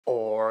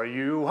Are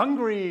you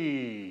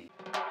hungry?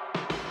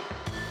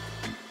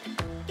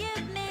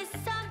 Give me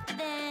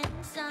something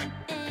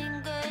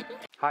good.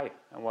 Hi,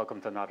 and welcome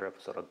to another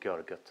episode of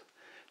Görgött.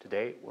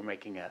 Today we're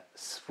making a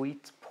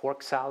sweet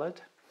pork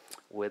salad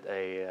with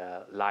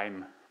a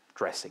lime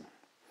dressing.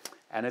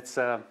 And it's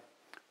a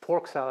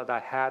pork salad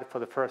I had for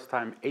the first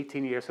time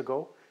 18 years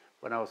ago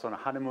when I was on a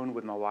honeymoon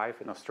with my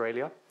wife in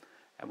Australia.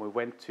 And we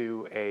went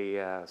to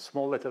a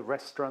small little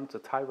restaurant, a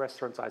Thai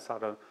restaurant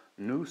outside of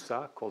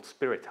Noosa called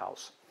Spirit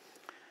House.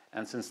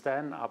 And since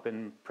then I've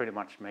been pretty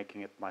much making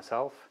it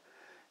myself.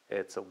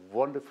 It's a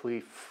wonderfully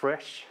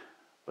fresh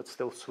but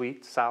still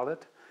sweet salad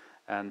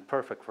and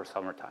perfect for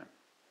summertime.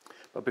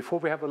 But before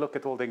we have a look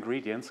at all the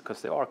ingredients,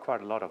 because there are quite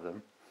a lot of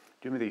them,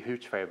 do me the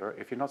huge favor,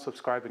 if you're not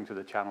subscribing to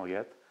the channel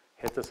yet,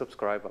 hit the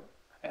subscribe button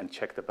and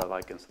check the bell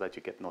icon so that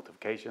you get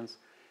notifications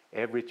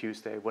every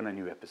Tuesday when a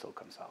new episode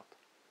comes out.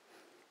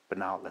 But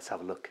now let's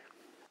have a look.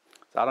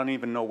 So I don't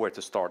even know where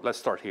to start. Let's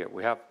start here.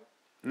 We have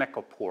neck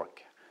of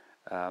pork.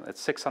 It's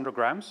 600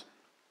 grams.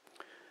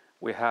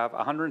 We have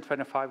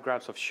 125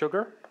 grams of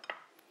sugar.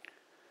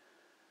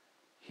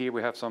 Here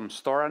we have some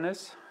star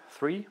anise,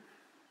 3,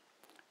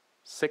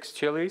 6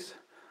 chilies,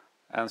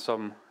 and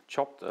some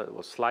chopped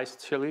or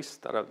sliced chilies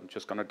that I'm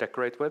just going to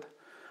decorate with.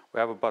 We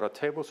have about a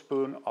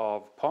tablespoon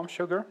of palm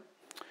sugar,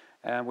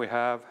 and we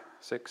have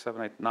 6,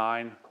 7, 8,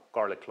 9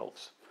 garlic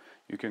cloves.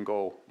 You can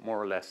go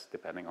more or less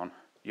depending on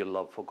your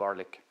love for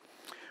garlic.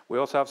 We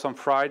also have some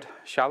fried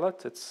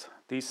shallot. It's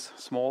these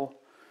small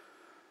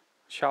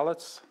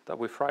shallots that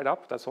we fried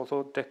up. That's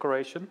also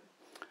decoration.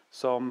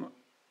 Some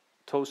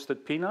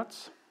toasted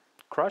peanuts,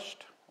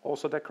 crushed,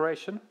 also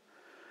decoration.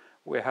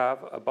 We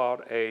have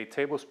about a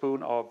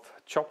tablespoon of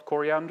chopped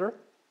coriander.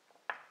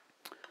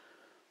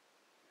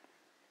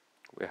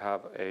 We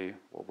have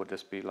what would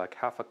this be, like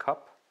half a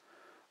cup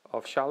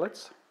of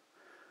shallots.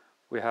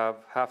 We have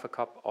half a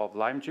cup of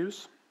lime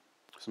juice,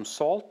 some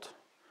salt.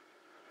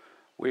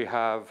 We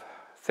have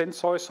thin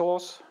soy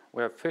sauce,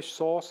 we have fish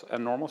sauce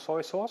and normal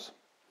soy sauce.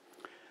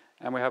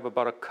 And we have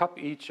about a cup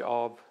each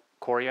of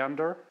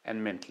coriander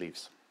and mint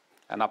leaves.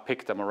 And I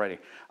picked them already.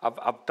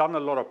 I've done a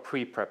lot of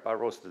pre-prep. I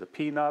roasted the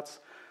peanuts,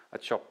 I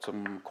chopped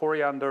some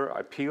coriander,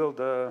 I peeled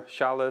the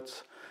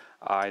shallots,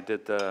 I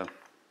did the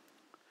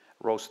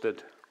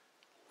roasted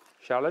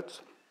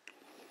shallots.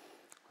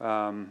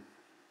 But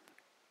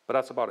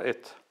that's about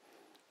it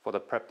for the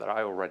prep that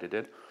I already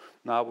did.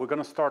 Now we're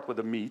going to start with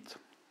the meat.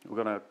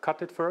 We're going to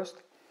cut it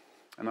first,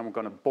 and then we're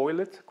going to boil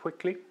it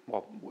quickly.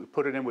 Well, we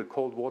put it in with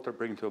cold water,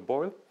 bring it to a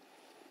boil.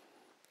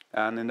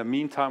 And in the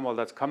meantime, while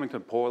that's coming to a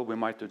boil, we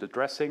might do the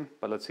dressing,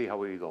 but let's see how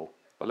we go.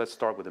 But let's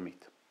start with the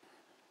meat.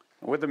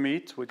 With the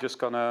meat, we're just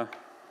going to,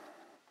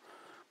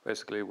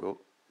 basically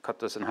we'll cut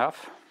this in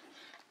half,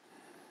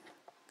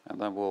 and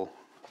then we'll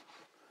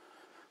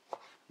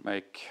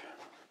make,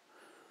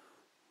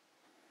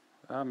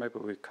 maybe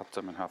we cut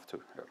them in half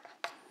too. Here.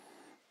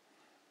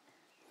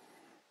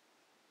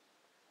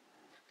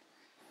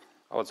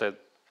 I would say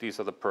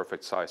these are the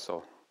perfect size,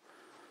 so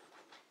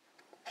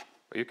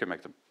but you can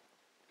make them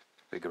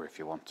bigger if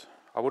you want.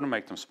 I wouldn't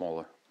make them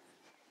smaller.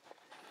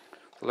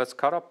 So let's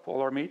cut up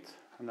all our meat,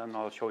 and then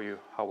I'll show you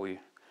how we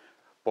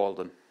boil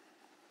them.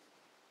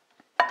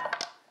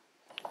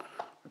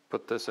 We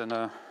put this in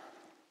a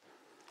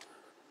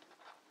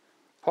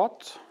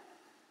pot.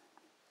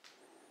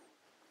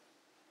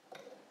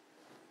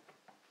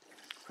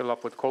 Fill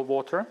up with cold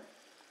water.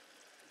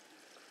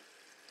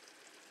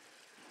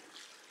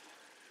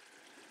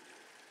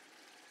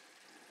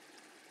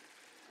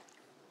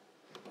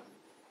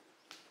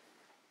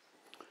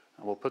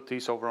 And we'll put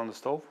these over on the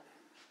stove.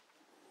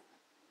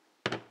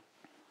 And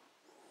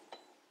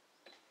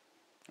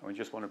we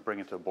just want to bring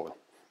it to a boil.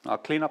 I'll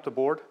clean up the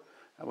board,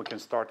 and we can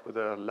start with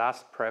the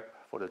last prep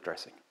for the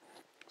dressing.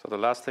 So the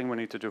last thing we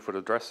need to do for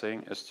the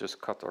dressing is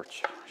just cut our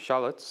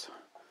shallots,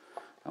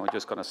 and we're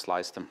just going to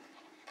slice them.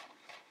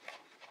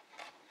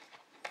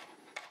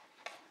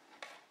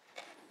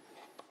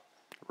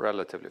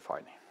 Relatively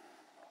fine.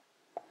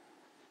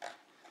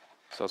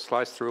 So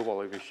slice through all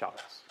of your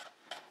shallots.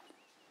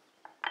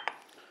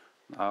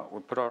 Now we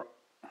put our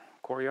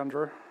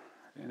coriander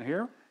in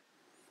here,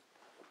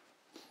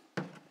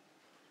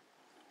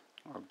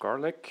 our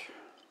garlic,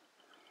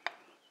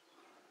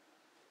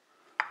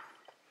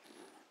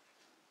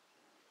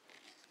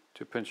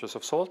 two pinches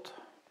of salt,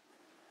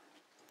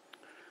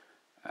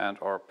 and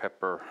our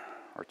pepper,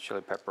 our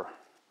chili pepper.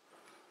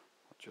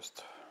 I'll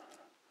just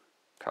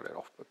cut it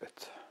off a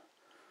bit.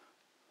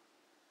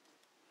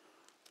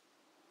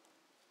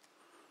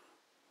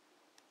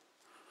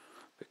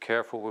 Be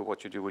careful with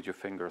what you do with your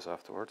fingers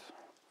afterwards,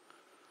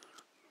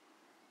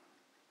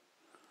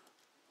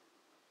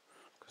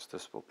 because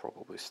this will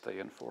probably stay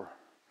in for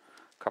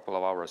a couple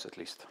of hours at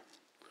least.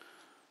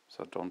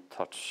 So don't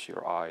touch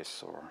your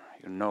eyes or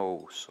your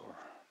nose or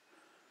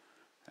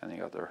any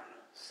other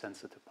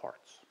sensitive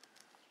parts.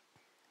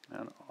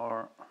 And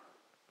our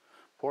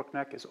pork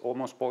neck is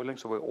almost boiling,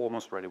 so we're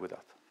almost ready with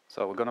that.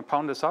 So we're going to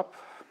pound this up.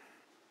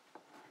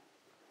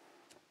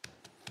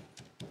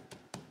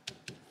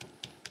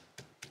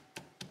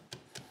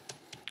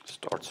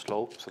 Start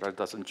slow so that it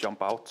doesn't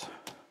jump out.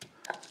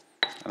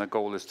 And the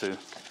goal is to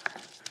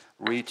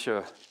reach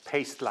a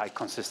paste-like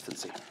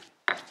consistency.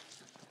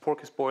 The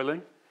pork is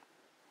boiling.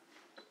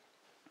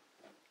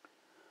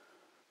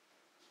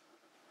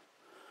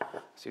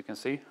 As you can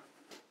see,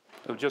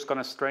 we're just going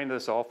to strain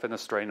this off in a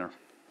strainer.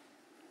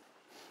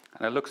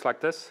 And it looks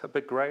like this, a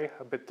bit gray,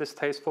 a bit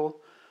distasteful,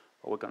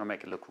 but we're going to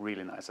make it look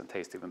really nice and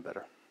taste even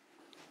better.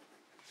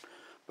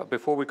 But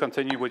before we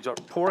continue with our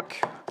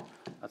pork,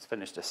 let's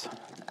finish this.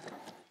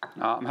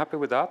 Now, I'm happy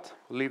with that.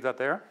 We'll leave that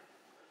there.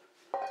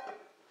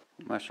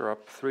 Measure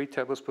up 3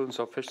 tablespoons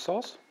of fish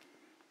sauce.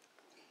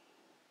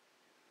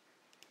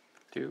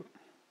 2,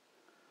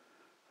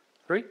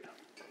 3.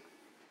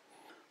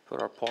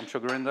 Put our palm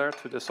sugar in there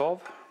to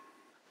dissolve.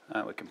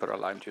 And we can put our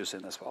lime juice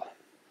in as well.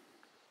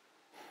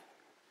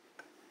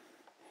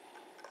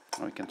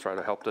 And we can try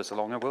to help this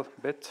along a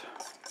bit.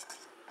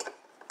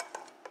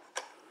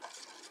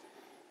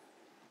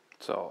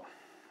 So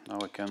now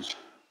we can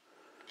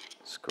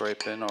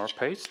scrape in our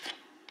paste.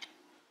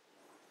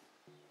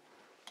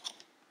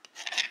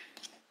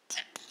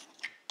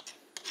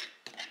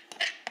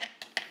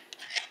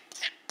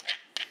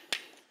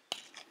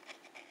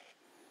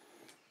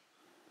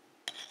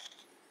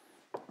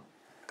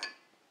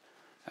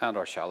 And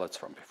our shallots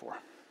from before.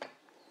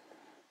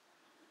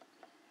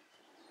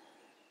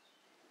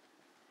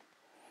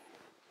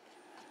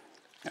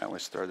 And we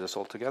stir this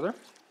all together.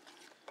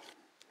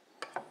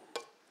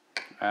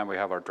 And we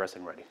have our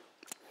dressing ready.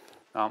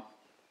 Now,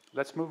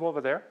 let's move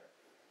over there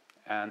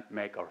and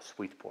make our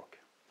sweet pork.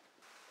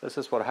 This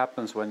is what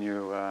happens when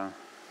you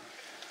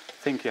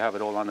think you have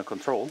it all under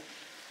control.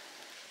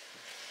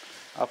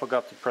 I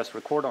forgot to press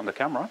record on the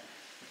camera,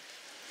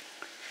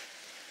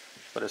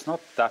 but it's not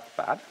that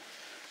bad.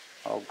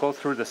 I'll go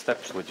through the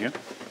steps with you.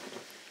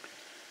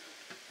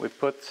 We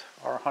put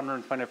our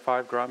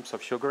 125 grams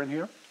of sugar in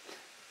here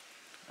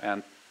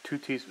and 2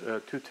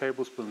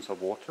 tablespoons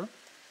of water.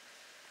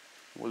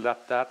 We'll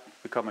let that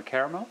become a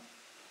caramel.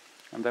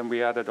 And then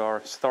we added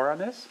our star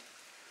anise.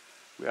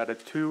 We added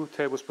 2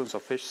 tablespoons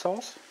of fish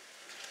sauce.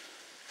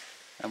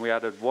 And we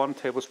added 1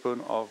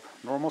 tablespoon of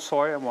normal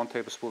soy and 1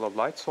 tablespoon of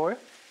light soy.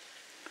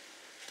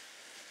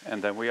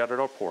 And then we added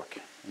our pork.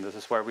 And this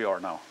is where we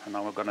are now. And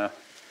now we're going to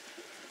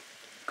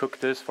cook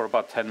this for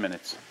about 10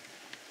 minutes.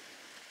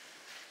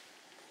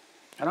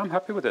 And I'm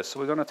happy with this, so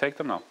we're going to take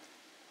them now.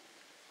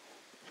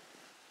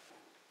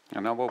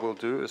 And now what we'll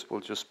do is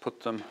we'll just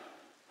put them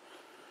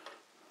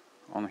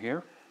on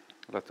here,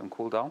 let them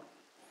cool down.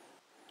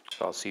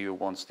 So I'll see you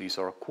once these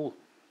are cool.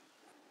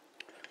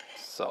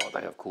 So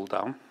they have cooled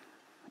down.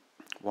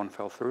 One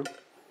fell through.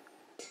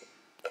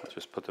 I'll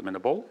just put them in a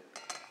bowl.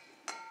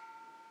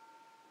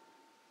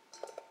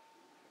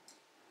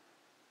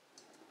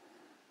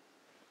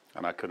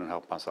 And I couldn't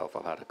help myself,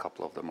 I've had a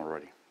couple of them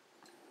already.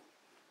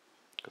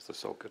 Because they're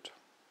so good.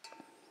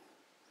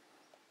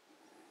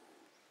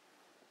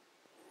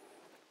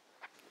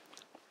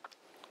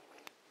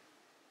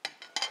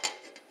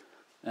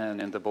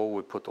 And in the bowl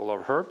we put all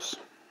our herbs.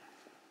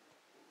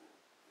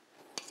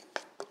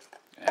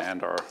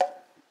 And our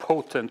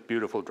potent,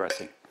 beautiful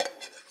dressing.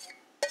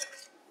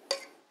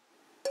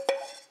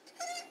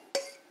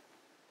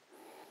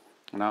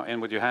 Now in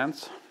with your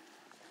hands.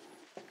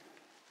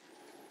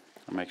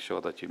 And make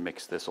sure that you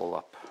mix this all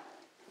up.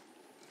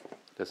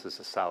 This is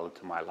a salad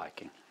to my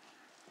liking.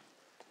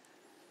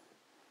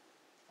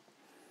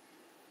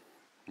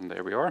 And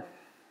there we are.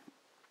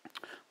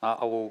 Now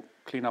I will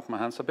clean up my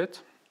hands a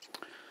bit.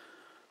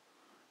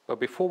 But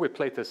before we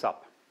plate this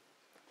up,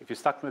 if you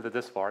stuck with it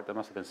this far, there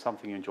must have been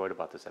something you enjoyed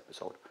about this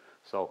episode.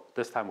 So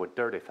this time with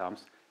dirty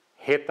thumbs,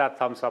 hit that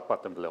thumbs up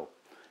button below.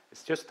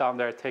 It's just down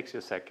there, it takes you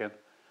a second,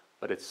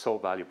 but it's so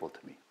valuable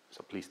to me.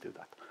 So please do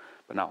that.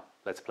 But now,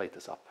 let's plate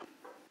this up.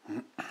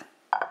 We'll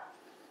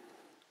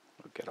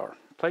get our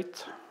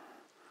plate.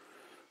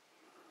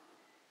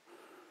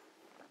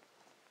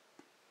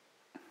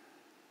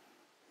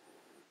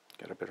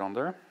 Get a bit on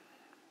there.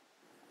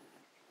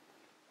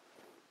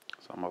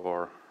 Some of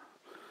our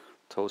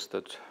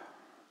toasted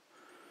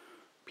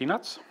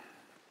peanuts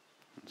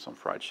and some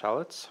fried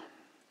shallots.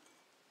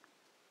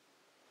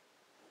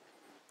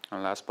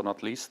 And last but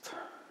not least,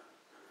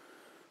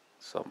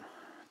 some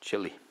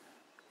chili.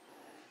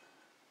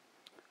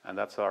 And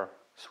that's our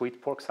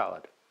sweet pork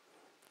salad.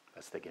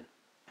 Let's dig in.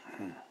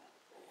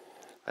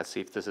 Let's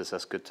see if this is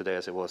as good today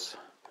as it was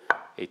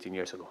 18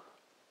 years ago.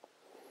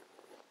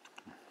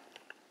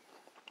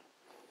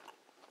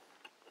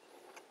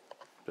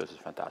 This is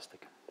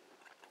fantastic.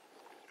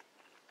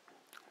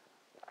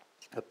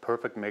 A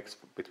perfect mix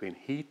between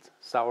heat,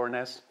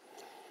 sourness,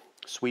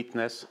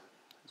 sweetness.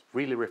 It's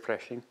really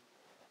refreshing.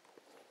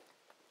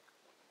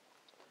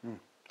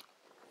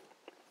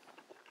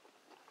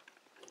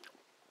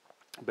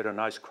 A bit of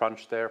nice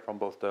crunch there from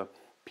both the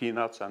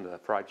peanuts and the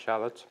fried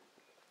shallots.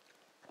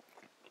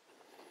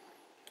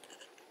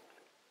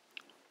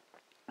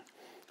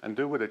 And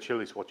do with the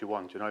chilies what you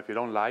want. You know, if you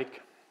don't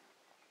like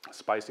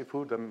spicy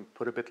food, then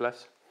put a bit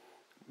less.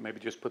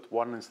 Maybe just put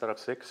 1 instead of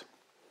 6.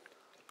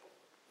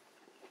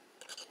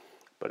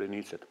 But it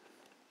needs it.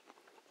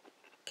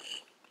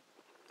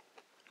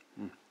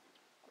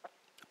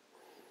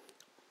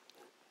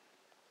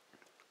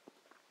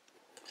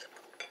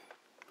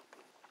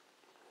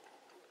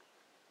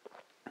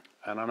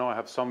 And I know I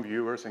have some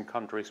viewers in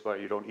countries where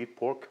you don't eat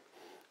pork.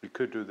 You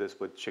could do this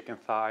with chicken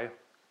thigh,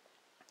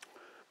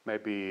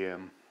 maybe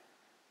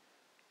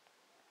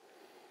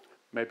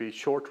maybe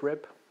short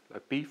rib,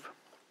 like beef,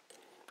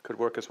 could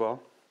work as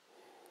well.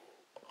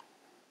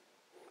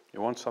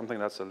 You want something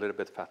that's a little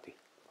bit fatty.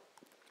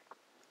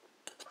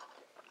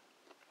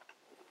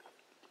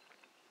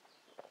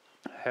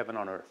 Heaven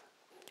on earth.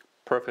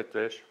 Perfect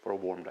dish for a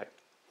warm day.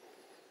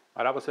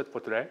 And that was it for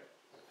today.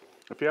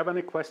 If you have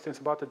any questions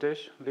about the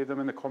dish, leave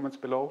them in the comments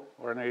below,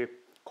 or any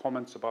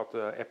comments about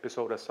the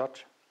episode as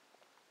such.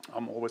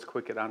 I'm always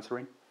quick at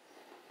answering.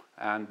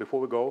 And before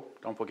we go,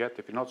 don't forget,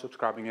 if you're not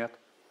subscribing yet,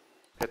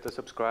 hit the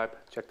subscribe,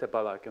 check the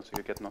bell icon so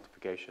you get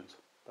notifications.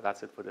 But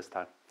that's it for this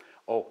time.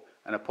 Oh,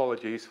 and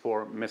apologies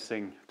for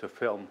missing to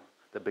film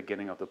the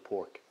beginning of the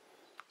pork.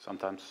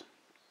 Sometimes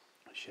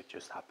shit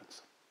just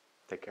happens.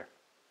 Take care.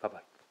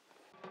 Bye-bye.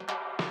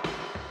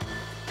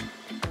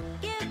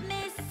 Give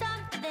me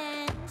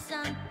something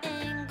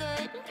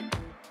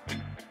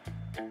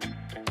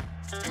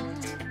good.